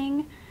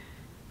amazing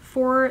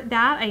for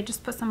that. I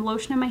just put some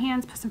lotion in my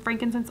hands, put some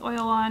frankincense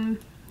oil on,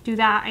 do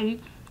that. I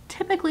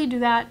typically do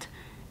that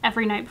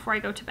every night before I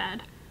go to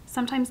bed,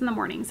 sometimes in the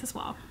mornings as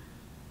well.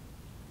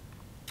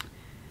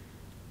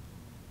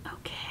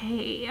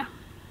 Okay,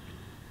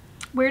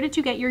 where did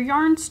you get your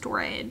yarn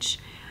storage?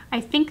 I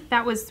think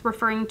that was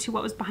referring to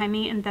what was behind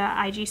me in the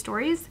IG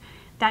stories.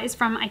 That is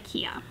from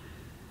IKEA.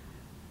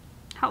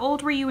 How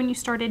old were you when you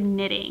started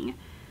knitting?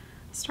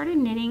 I started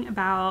knitting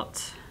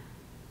about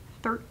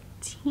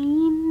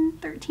 13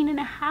 and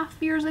a half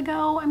years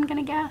ago, I'm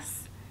gonna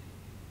guess.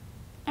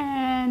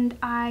 And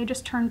I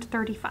just turned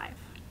 35.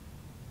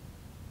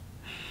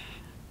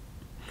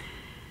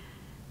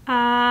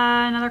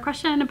 Another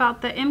question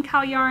about the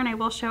MCal yarn I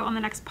will show on the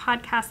next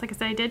podcast. Like I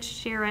said, I did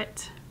share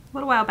it a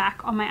little while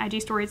back on my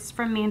IG stories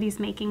from Mandy's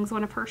Makings,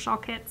 one of her shawl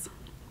kits.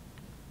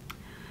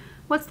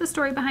 What's the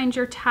story behind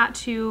your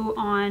tattoo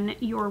on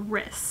your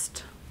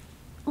wrist?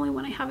 Only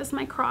one I have is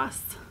my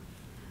cross.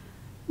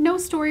 No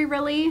story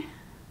really.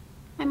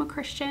 I'm a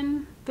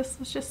Christian. This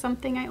was just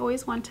something I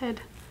always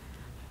wanted.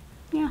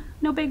 Yeah,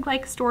 no big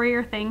like story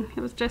or thing.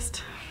 It was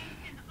just,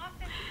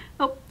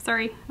 oh,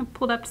 sorry. I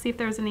pulled up to see if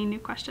there's any new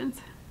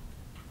questions.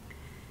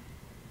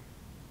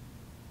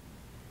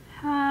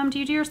 Do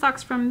you do your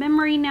socks from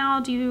memory now?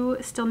 Do you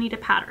still need a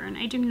pattern?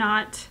 I do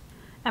not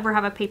ever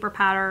have a paper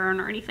pattern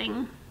or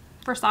anything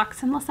for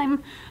socks unless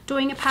I'm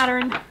doing a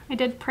pattern. I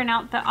did print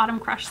out the Autumn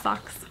Crush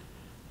socks.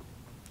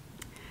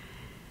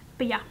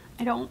 But yeah,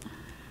 I don't.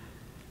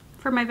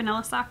 For my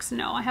vanilla socks,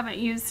 no, I haven't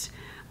used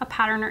a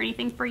pattern or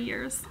anything for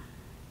years.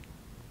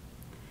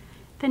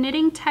 The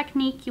knitting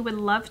technique you would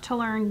love to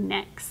learn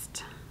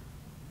next.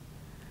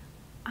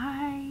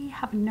 I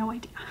have no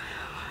idea.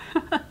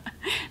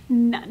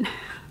 None.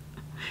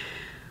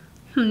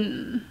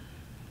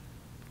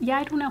 Yeah,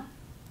 I don't know.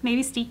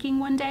 Maybe steeking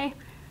one day.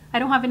 I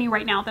don't have any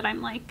right now that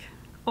I'm like,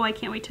 oh, I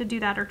can't wait to do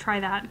that or try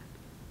that.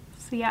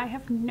 So yeah, I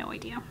have no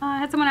idea. I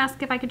had someone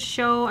ask if I could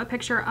show a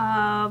picture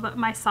of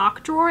my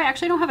sock drawer. I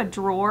actually don't have a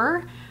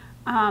drawer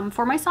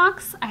for my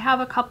socks. I have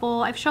a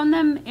couple. I've shown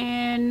them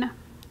in,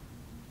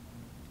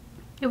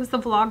 it was the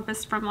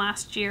Vlogmas from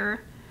last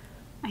year.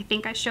 I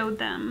think I showed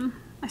them.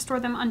 I store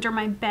them under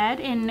my bed,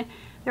 and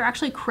they're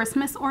actually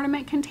Christmas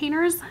ornament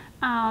containers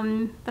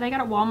that I got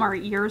at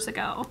Walmart years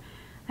ago.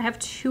 I have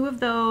 2 of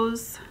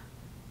those.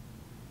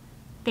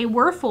 They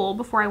were full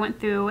before I went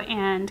through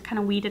and kind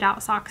of weeded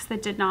out socks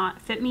that did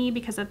not fit me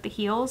because of the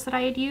heels that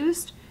I had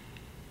used.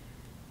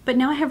 But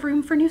now I have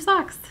room for new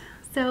socks,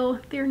 so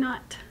they're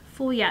not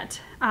full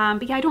yet.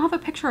 But yeah, I don't have a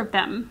picture of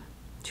them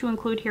to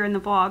include here in the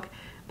vlog,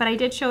 but I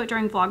did show it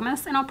during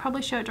Vlogmas, and I'll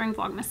probably show it during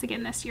Vlogmas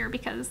again this year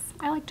because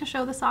I like to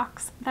show the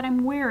socks that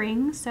I'm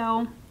wearing,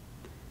 so it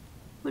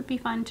would be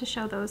fun to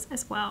show those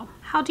as well.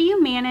 How do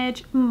you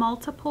manage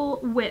multiple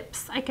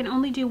whips? I can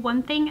only do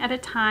one thing at a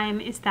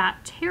time. Is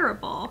that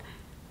terrible?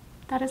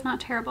 That is not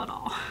terrible at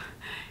all.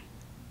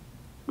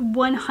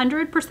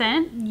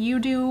 100% you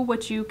do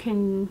what you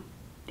can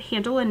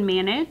handle and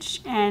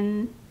manage,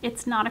 and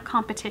it's not a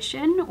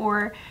competition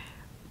or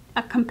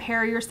a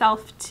compare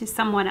yourself to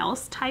someone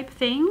else type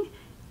thing.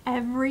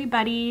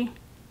 Everybody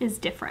is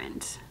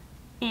different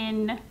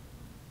in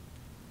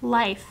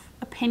life,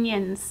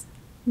 opinions,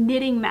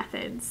 knitting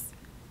methods.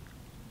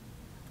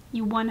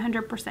 You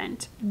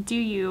 100% do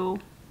you.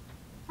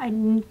 I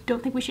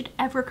don't think we should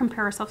ever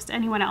compare ourselves to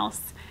anyone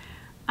else.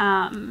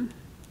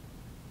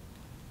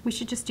 We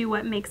should just do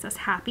what makes us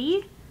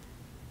happy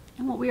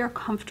and what we are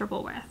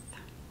comfortable with.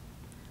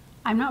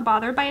 I'm not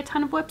bothered by a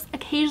ton of whips.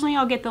 Occasionally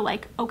I'll get the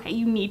like, okay,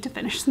 you need to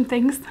finish some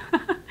things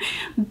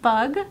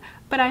bug,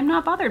 but I'm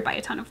not bothered by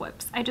a ton of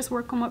whips. I just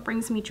work on what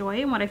brings me joy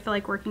and what I feel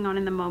like working on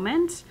in the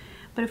moment.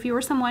 But if you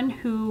are someone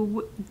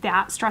who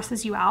that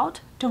stresses you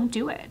out, don't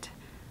do it.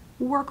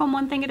 Work on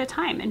one thing at a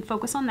time and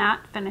focus on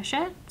that, finish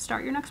it,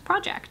 start your next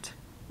project.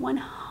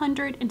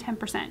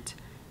 110%.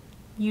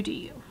 You do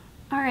you.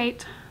 All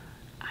right,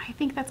 I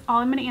think that's all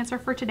I'm gonna answer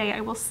for today.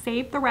 I will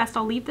save the rest.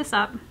 I'll leave this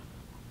up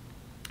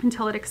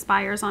until it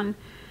expires on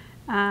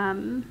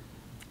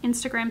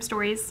Instagram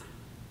stories.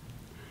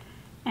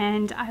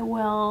 And I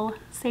will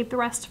save the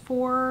rest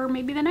for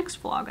maybe the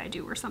next vlog I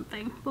do or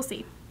something. We'll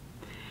see.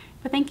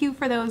 But thank you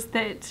for those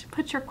that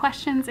put your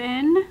questions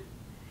in.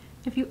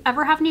 If you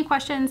ever have any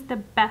questions, the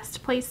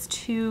best place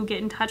to get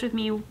in touch with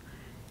me,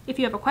 if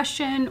you have a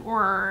question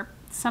or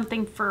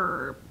something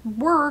for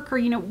work or,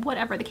 you know,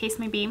 whatever the case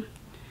may be,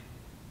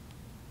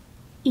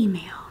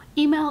 email.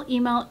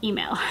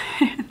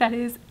 That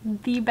is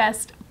the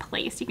best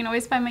place. You can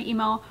always find my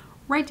email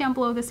right down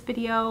below this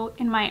video.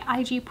 In my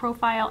IG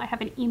profile, I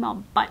have an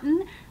email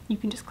button. You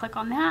can just click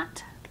on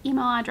that. The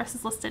email address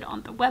is listed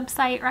on the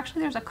website, or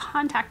actually there's a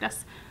contact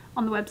us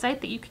on the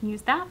website that you can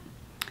use that.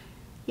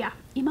 Yeah,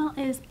 email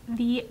is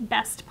the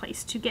best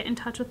place to get in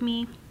touch with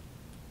me,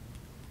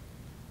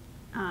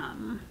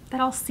 that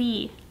I'll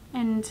see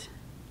and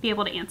be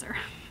able to answer.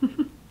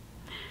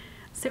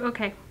 So,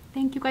 okay,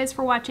 thank you guys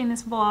for watching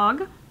this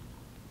vlog.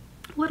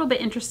 A little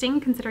bit interesting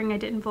considering I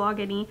didn't vlog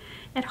any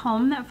at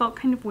home. That felt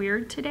kind of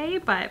weird today,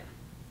 but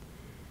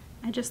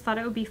I just thought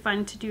it would be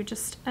fun to do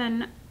just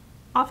an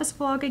office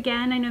vlog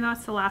again. I know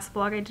that's the last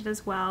vlog I did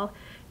as well.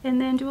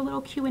 And then do a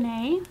little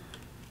Q&A.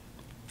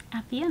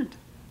 at the end.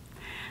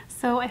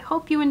 So I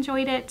hope you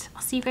enjoyed it.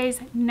 I'll see you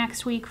guys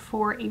next week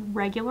for a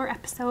regular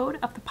episode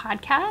of the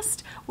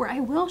podcast where I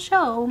will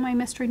show my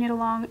mystery knit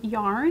along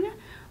yarn,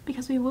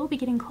 because we will be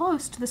getting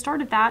close to the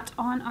start of that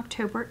on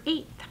October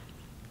 8th.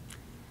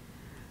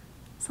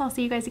 So I'll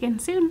see you guys again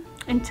soon.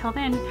 Until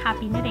then,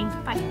 happy knitting.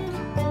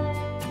 Bye.